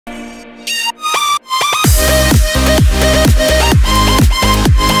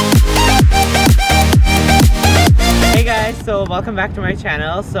welcome back to my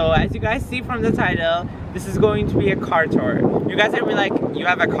channel. So as you guys see from the title, this is going to be a car tour. You guys are gonna be like, you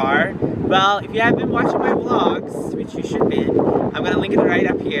have a car? Well, if you have been watching my vlogs, which you should be, I'm gonna link it right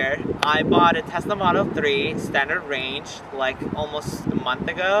up here. I bought a Tesla Model 3 standard range like almost a month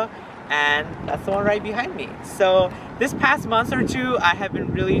ago, and that's the one right behind me. So this past month or two, I have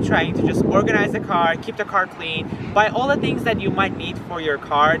been really trying to just organize the car, keep the car clean, buy all the things that you might need for your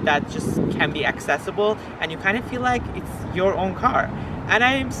car that just can be accessible, and you kind of feel like it's your own car. And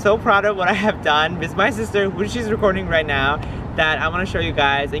I am so proud of what I have done with my sister, who she's recording right now, that I want to show you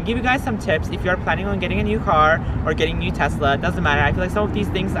guys and give you guys some tips if you're planning on getting a new car or getting a new Tesla. It doesn't matter. I feel like some of these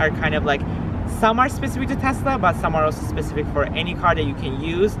things are kind of like, some are specific to Tesla, but some are also specific for any car that you can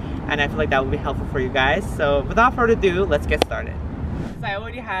use, and I feel like that will be helpful for you guys. So without further ado, let's get started. So I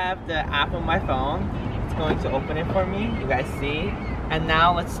already have the app on my phone. It's going to open it for me, you guys see. And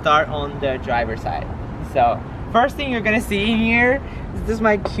now let's start on the driver's side. So first thing you're gonna see in here is this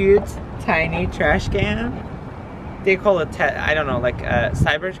my cute tiny trash can. They call it, I don't know, like a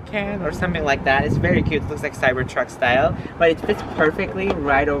cyber can or something like that. It's very cute. It looks like Cybertruck style, but it fits perfectly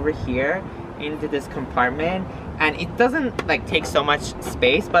right over here into this compartment, and it doesn't like take so much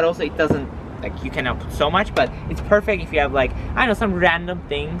space, but also it doesn't like, you cannot put so much, but it's perfect if you have like, I don't know, some random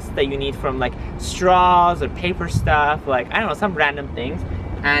things that you need, from like straws or paper stuff, like I don't know, some random things,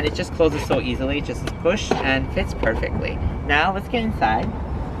 and it just closes so easily. It just push and fits perfectly. Now let's get inside.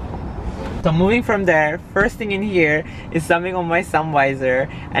 So moving from there, first thing in here is something on my sun visor,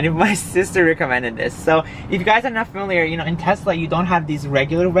 and my sister recommended this. So if you guys are not familiar, you know, in Tesla you don't have these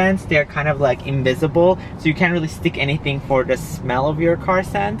regular vents. They're kind of like invisible, so you can't really stick anything for the smell of your car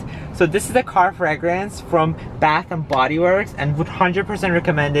scent. So this is a car fragrance from Bath and Body Works, and would 100%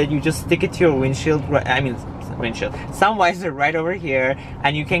 recommend it. You just stick it to your windshield, sun visor right over here,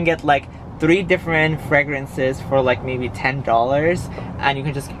 and you can get like 3 different fragrances for like maybe $10, and you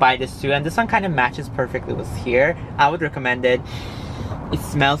can just buy this too, and this one kind of matches perfectly with here. I would recommend it. It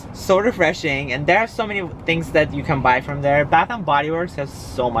smells so refreshing, and there are so many things that you can buy from there. Bath and Body Works has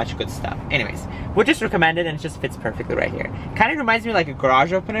so much good stuff. Anyways, would just recommend it, and it just fits perfectly right here. Kind of reminds me of like a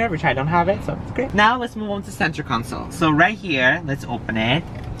garage opener, which I don't have it, so it's great. Now let's move on to center console. So right here, let's open it.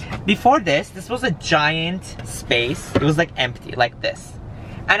 Before this was a giant space. It was like empty, like this.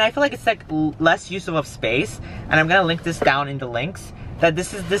 And I feel like it's like less use of space, and I'm gonna link this down in the links, that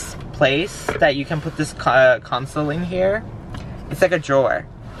this is this place that you can put this console in here. It's like a drawer,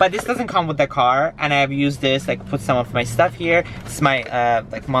 but this doesn't come with the car, and I've used this, like put some of my stuff here. This is my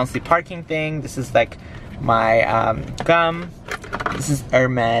like monthly parking thing. This is like my gum. This is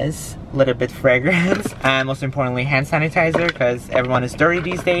Hermes, little bit fragrance, and most importantly hand sanitizer, because everyone is dirty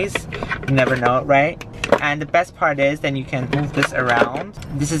these days. You never know, right? And the best part is then you can move this around.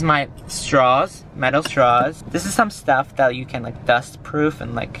 This is my straws, metal straws. This is some stuff that you can like dust proof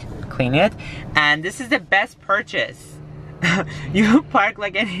and like clean it. And this is the best purchase. You park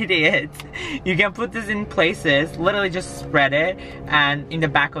like an idiot. You can put this in places, literally just spread it, and in the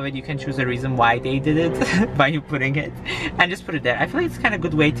back of it you can choose a reason why they did it by you putting it, and just put it there. I feel like it's kind of a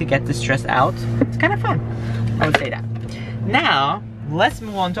good way to get the stress out. It's kind of fun, I would say that. Now let's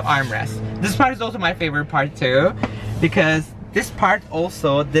move on to armrest. This part is also my favorite part too, because this part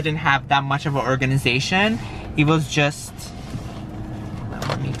also didn't have that much of an organization. It was just,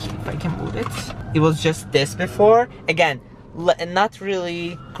 let me see if I can move it. It was just this before. Again, not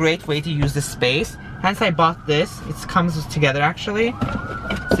really great way to use the space. Hence I bought this. It comes together actually.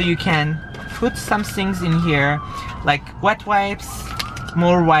 So you can put some things in here, like wet wipes,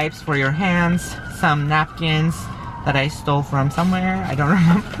 more wipes for your hands, some napkins that I stole from somewhere, I don't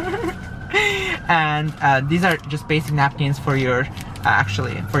remember. And these are just basic napkins for your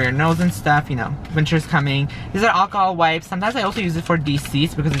actually for your nose and stuff, you know, winter's coming. These are alcohol wipes. Sometimes I also use it for these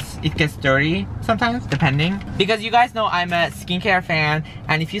seats because it gets dirty sometimes, depending. Because you guys know I'm a skincare fan,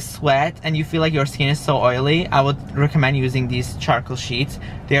 and if you sweat and you feel like your skin is so oily, I would recommend using these charcoal sheets.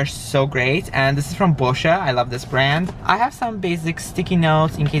 They are so great, and this is from Boscia. I love this brand. I have some basic sticky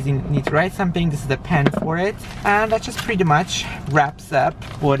notes in case you need to write something. This is the pen for it, and that just pretty much wraps up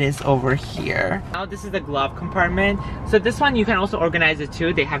what is over here. Now this is the glove compartment. So this one you can also organize it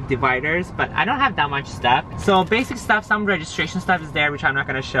too. They have dividers, but I don't have that much stuff. So basic stuff, some registration stuff is there, which I'm not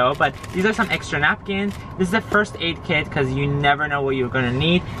gonna show, but these are some extra napkins. This is a first aid kit because you never know what you're gonna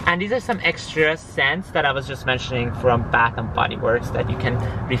need. And these are some extra scents that I was just mentioning from Bath and Body Works that you can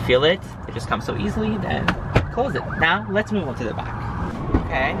refill it. It just comes so easily, then close it. Now let's move on to the back.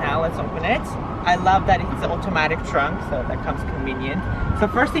 Okay, now let's open it. I love that it's an automatic trunk, so that comes convenient. So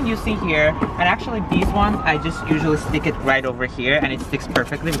first thing you see here, and actually these ones, I just usually stick it right over here, and it sticks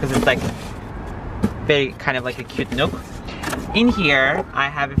perfectly because it's like very kind of like a cute nook. In here, I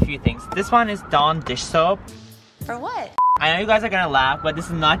have a few things. This one is Dawn dish soap. For what? I know you guys are gonna laugh, but this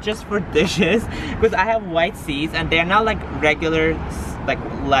is not just for dishes because I have white seats and they're not like regular like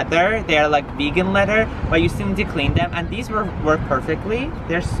leather. They are like vegan leather, but you still need to clean them, and these work perfectly.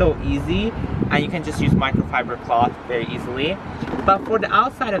 They're so easy, and you can just use microfiber cloth very easily. But for the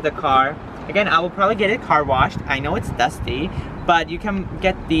outside of the car, again, I will probably get it car washed. I know it's dusty, but you can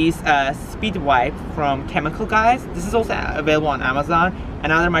get these speed wipe from Chemical Guys. This is also available on Amazon.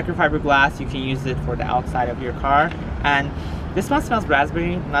 Another microfiber glass, you can use it for the outside of your car. And this one smells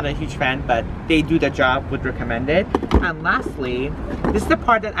raspberry, not a huge fan, but they do the job, would recommend it. And lastly, this is the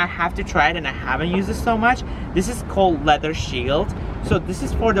part that I have to try it and I haven't used it so much. This is called Leather Shield. So this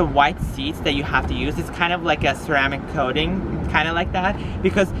is for the white seats that you have to use. It's kind of like a ceramic coating, kind of like that,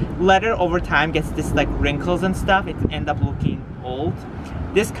 because leather over time gets this like wrinkles and stuff. It ends up looking old.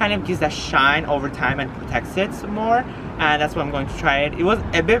 This kind of gives that shine over time and protects it some more, and that's why I'm going to try it. It was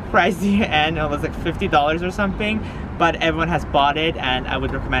a bit pricey and it was like $50 or something, but everyone has bought it and I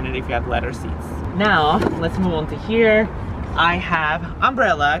would recommend it if you have leather seats. Now, let's move on to here. I have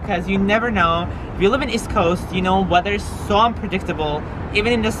umbrella, because you never know. If you live in East Coast, you know weather is so unpredictable.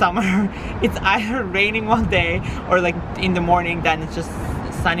 Even in the summer, it's either raining one day or like in the morning, then it's just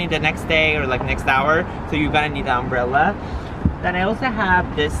sunny the next day or like next hour. So you're gonna need an umbrella. Then I also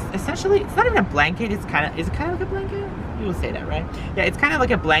have this, essentially, it's not even a blanket, is it kind of like a blanket? You will say that, right? Yeah, it's kind of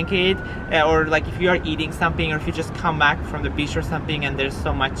like a blanket, or like if you are eating something, or if you just come back from the beach or something and there's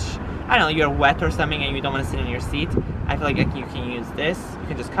so much, I don't know, you're wet or something and you don't want to sit in your seat, I feel like you can use this. You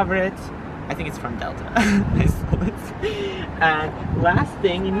can just cover it. I think it's from Delta. I saw it. And last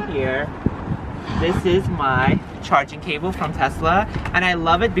thing in here, this is my charging cable from Tesla, and I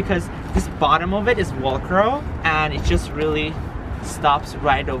love it because this bottom of it is Velcro and it just really stops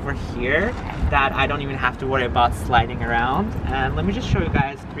right over here, that I don't even have to worry about sliding around. And let me just show you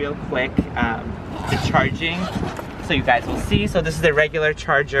guys real quick the charging so you guys will see. So this is the regular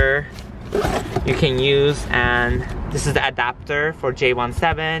charger you can use, and this is the adapter for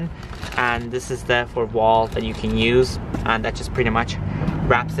J17, and this is the for wall that you can use, and that just pretty much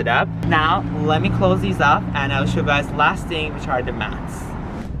wraps it up. Now let me close these up and I'll show you guys last thing, which are the mats.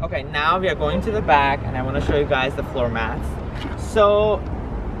 Okay, now we are going to the back and I want to show you guys the floor mats. So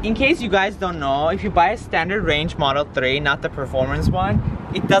in case you guys don't know, if you buy a standard range Model 3, not the performance one,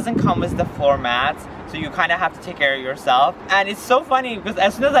 it doesn't come with the floor mats, so you kind of have to take care of yourself. And it's so funny because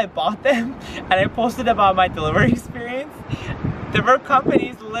as soon as I bought them and I posted about my delivery experience, there were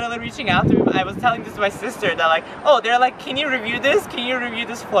companies literally reaching out to me. I was telling this to my sister, that like, oh, they're like, can you review this? Can you review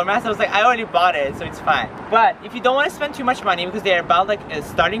this floor mat? I was like, I already bought it, so it's fine. But if you don't want to spend too much money, because they're about like,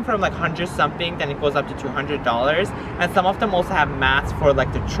 starting from like 100 something, then it goes up to $200. And some of them also have mats for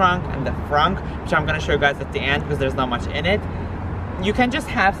like the trunk and the front, which I'm gonna show you guys at the end because there's not much in it. You can just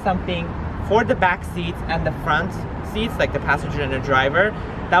have something for the back seats and the front seats, like the passenger and the driver.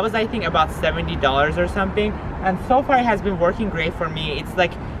 That was, I think, about $70 or something, and so far it has been working great for me. It's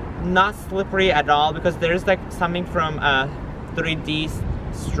like not slippery at all, because there's like something from 3D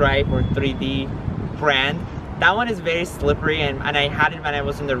Stripe or 3D brand. That one is very slippery, and I had it when I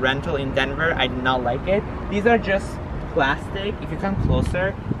was in the rental in Denver. I did not like it. These are just plastic. If you come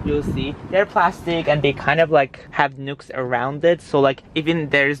closer, you'll see they're plastic and they kind of like have nooks around it, so like even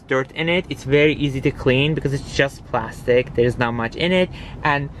there's dirt in it, it's very easy to clean because it's just plastic. There's not much in it,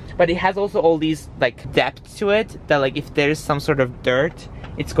 but it has also all these like depth to it that like if there's some sort of dirt,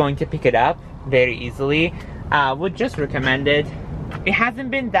 it's going to pick it up very easily. Would just recommend it. It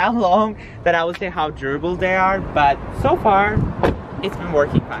hasn't been that long that I would say how durable they are, but so far it's been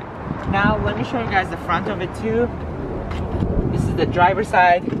working fine. Now let me show you guys the front of it too. This is the driver's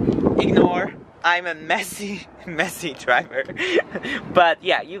side. Ignore, I'm a messy driver. But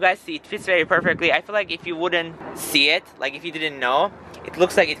yeah, you guys see it fits very perfectly. I feel like if you wouldn't see it, like if you didn't know, it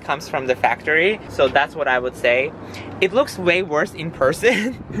looks like it comes from the factory. So that's what I would say. It looks way worse in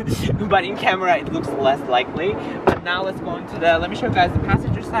person, but in camera it looks less likely. But now let's go into let me show you guys the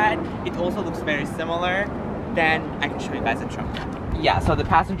passenger side. It also looks very similar. Then I can show you guys the trunk. Yeah, so the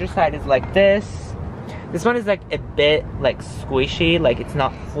passenger side is like this. This one is like a bit like squishy, like it's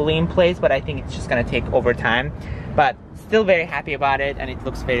not fully in place, but I think it's just gonna take over time. But still very happy about it, and it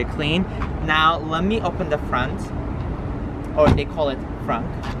looks very clean. Now let me open the front, or they call it front.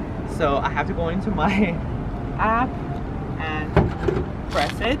 So I have to go into my app and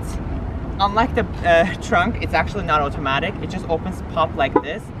press it. Unlike the trunk, it's actually not automatic. It just opens pop like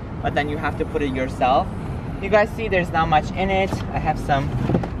this, but then you have to put it yourself. You guys see there's not much in it. I have some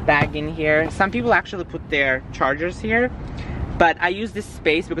bag in here. Some people actually put their chargers here, But I use this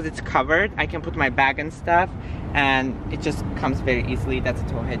space because it's covered. I can put my bag and stuff, and it just comes very easily. That's a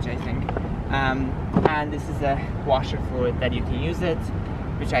tow hitch, I think. And this is a washer fluid that you can use it,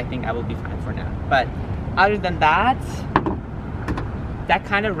 which I think I will be fine for now. But other than that, that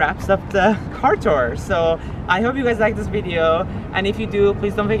kind of wraps up the car tour. So I hope you guys like this video, and if you do,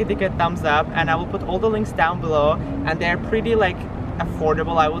 please don't forget to give it a thumbs up, and I will put all the links down below, and they're pretty like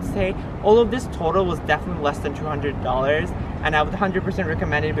affordable, I would say. All of this total was definitely less than $200, and I would 100%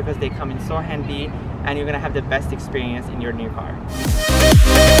 recommend it because they come in so handy, and you're gonna have the best experience in your new car.